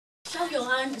show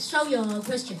your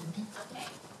question. Okay.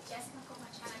 Jessica from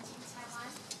China Team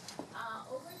Taiwan.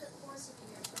 Over the course of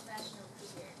your professional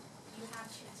career, you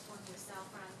have transformed yourself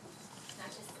from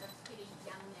not just a pretty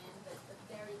young man, but a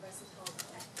very versatile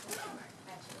performer,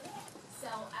 actually. So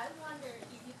I wonder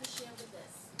if you could share with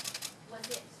us, was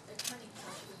it a turning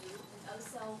point for you, and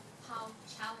also how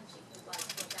challenging it was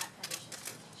for that kind of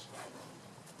transformation?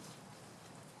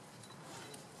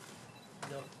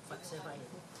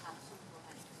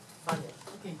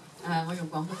 OK，我用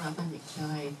廣東話翻譯就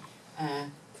係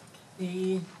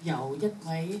你由一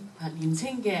位年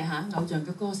青嘅偶像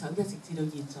嘅歌手，一直至到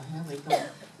現在係一位咁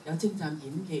有精湛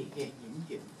演技嘅演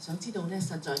員。想知道咧，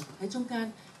實在喺中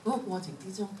間嗰個過程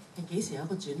之中係幾時有一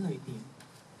個轉捩點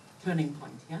 （turning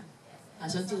point） 啊？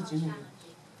想知道轉捩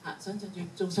點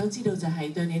仲想知道就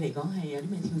係對你嚟講係有啲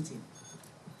咩挑戰？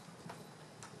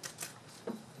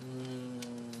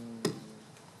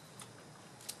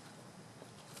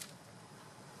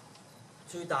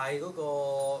最大嗰個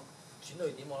轉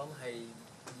捩點，我諗係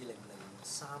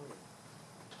2003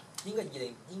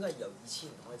年，應該由2000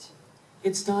年開始。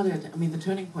It started. I mean, the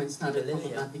turning point started from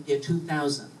about the year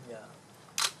 2000. Yeah,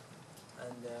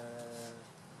 and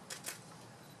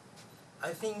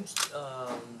I think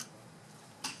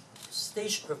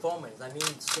stage performance. I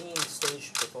mean, singing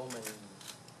stage performance,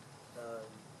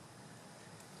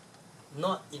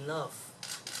 not enough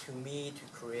to me to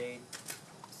create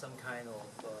some kind of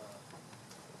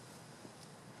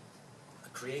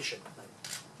creation.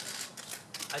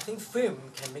 I think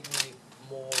film can make me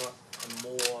more and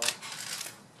more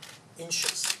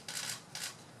interest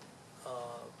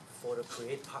for the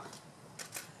create part.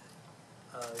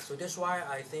 So that's why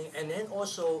I think, and then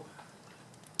also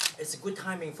it's a good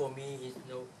timing for me,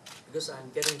 because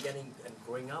I'm getting and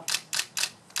growing up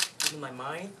in my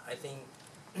mind. I think,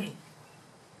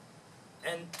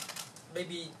 and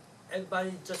maybe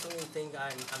everybody just only think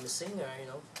I'm a singer,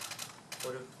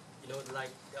 for the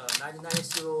like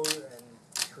 1990 and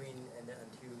between and then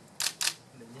until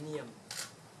millennium.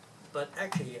 But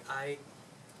actually, I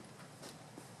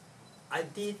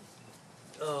did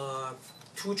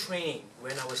 2 training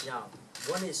when I was young.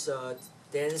 One is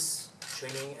dance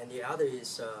training, and the other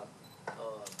is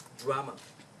drama,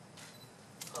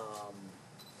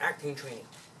 acting training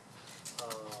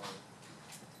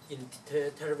in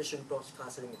television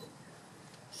broadcast limited.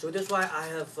 So that's why I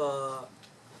have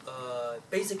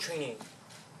basic training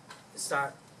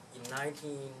start in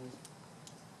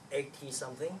 1980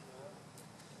 something.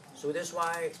 So that's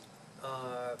why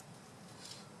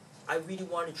I really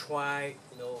want to try,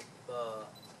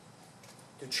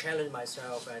 to challenge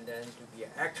myself and then to be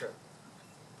an actor.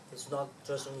 It's not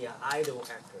just only an idol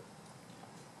actor,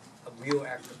 a real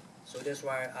actor. So that's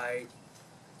why I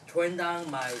turned down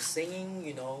my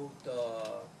singing,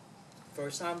 for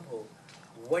example,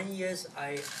 1 year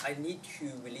I need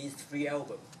to release 3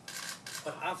 albums.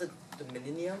 But after the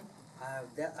millennium, I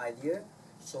have that idea,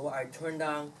 so I turned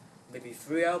down maybe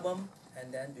 3 albums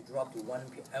and then to drop to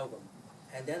 1 album.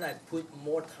 And then I put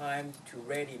more time to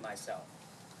ready myself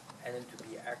and then to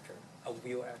be an actor, a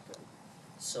real actor.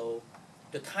 So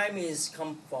the time is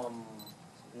come from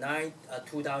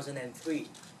 2003.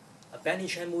 A Benny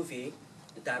Chan movie,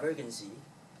 The Divergency.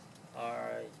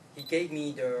 He gave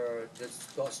me the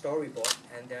storyboard,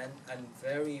 and then I'm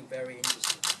very, very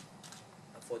interested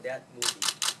for that movie.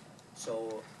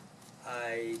 So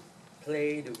I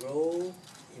played the role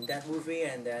in that movie,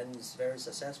 and then it's very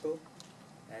successful.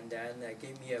 And then it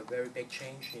gave me a very big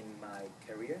change in my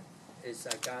career. I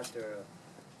got the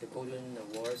Golden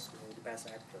Awards, the Best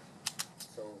Actor.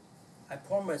 So I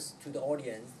promised to the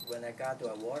audience when I got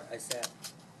the award, I said,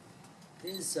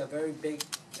 this is a very big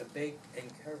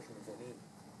encouragement for me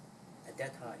at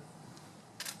that time.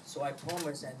 So I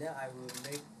promised, and then I will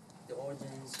make the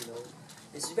audience,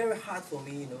 it's very hard for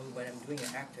me, when I'm doing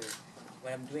an actor,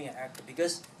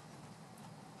 because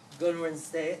Gordon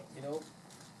said,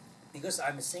 because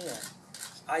I'm a singer,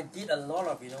 I did a lot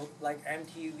of, like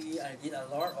MTV, I did a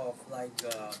lot of like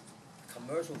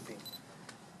commercial things.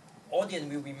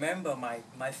 Audience will remember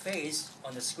my face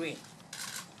on the screen.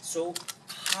 So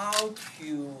how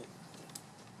to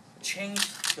change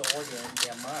the audience,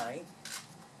 their mind,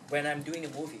 when I'm doing a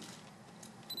movie?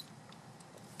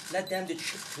 Let them to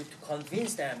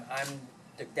convince them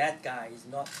that guy is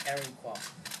not Aaron Kwok.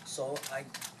 So I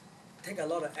take a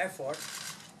lot of effort,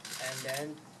 and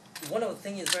then one of the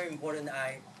things is very important.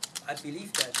 I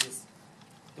believe that is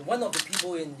one of the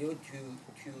people in you to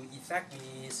affect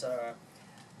me is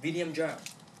William Zhang,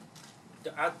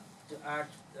 the art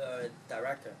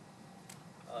director.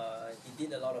 He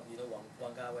did a lot of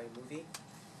Wang Kar-wai movie,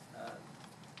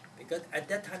 because at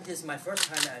that time this is my first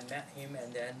time I met him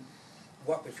and then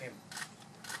worked with him.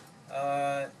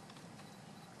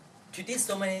 He did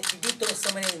so many,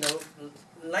 you know,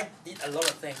 did a lot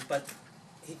of things, but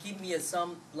he gave me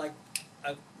some a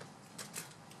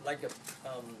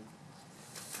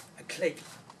click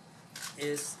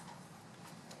is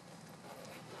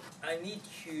I need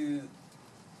to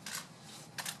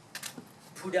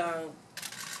put down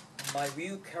my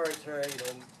real character, you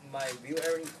know, my real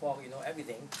Aaron Kwok, you know,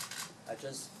 everything. I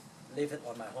just leave it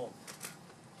on my home.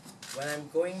 When I'm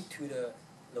going to the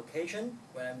location,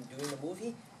 when I'm doing the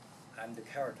movie, I'm the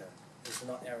character. It's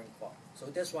not Aaron Kwok. So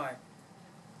that's why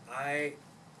I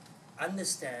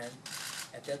understand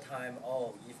at that time,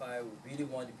 oh, if I really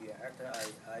want to be an actor,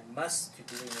 I must to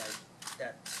doing like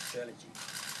that strategy.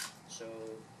 So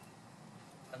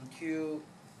until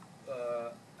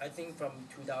I think from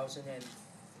 2003,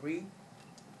 the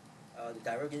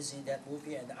Divergency, that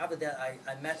movie, and after that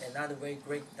I met another very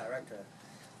great director.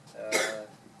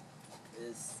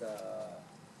 Is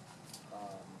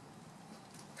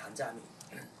Tan Zami,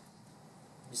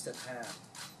 Mr. Tan.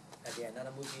 At the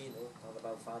another movie, you know, talk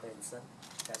about father and son,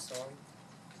 that story.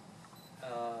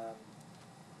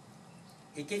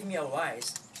 He gave me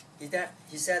advice.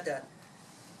 He said that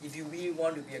if you really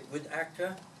want to be a good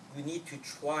actor, you need to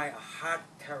try a hard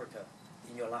character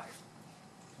in your life.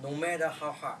 No matter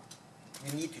how hard,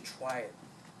 you need to try it.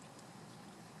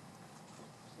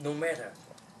 No matter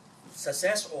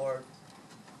success or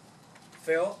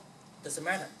fail, doesn't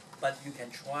matter. But you can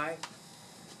try,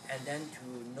 and then to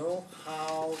know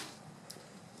how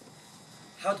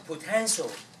the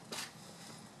potential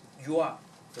you are.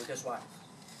 So that's why.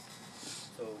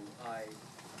 So I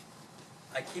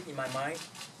keep in my mind.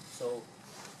 So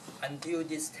until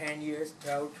this 10 years,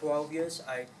 12 years,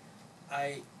 I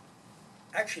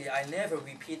never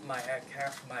repeat my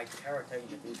character in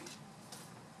the movie.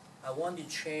 I want to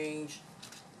change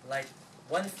like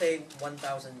one face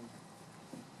 1,000,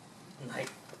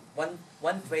 like one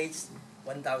face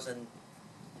 1,000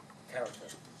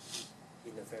 characters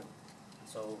in the film.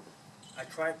 So I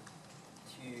try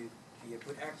to be a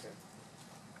good actor,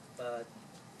 but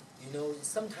you know,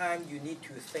 sometimes you need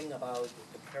to think about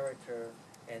the character,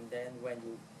 and then when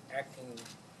you acting,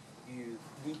 you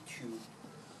need to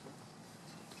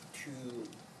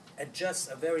adjust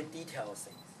a very detailed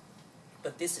thing.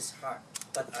 But this is hard.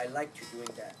 But I like to doing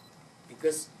that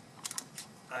because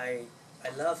I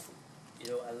love, you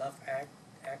know, I love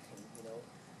acting, you know.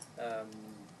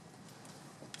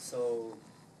 So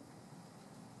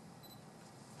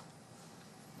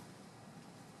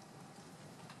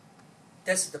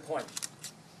that's the point.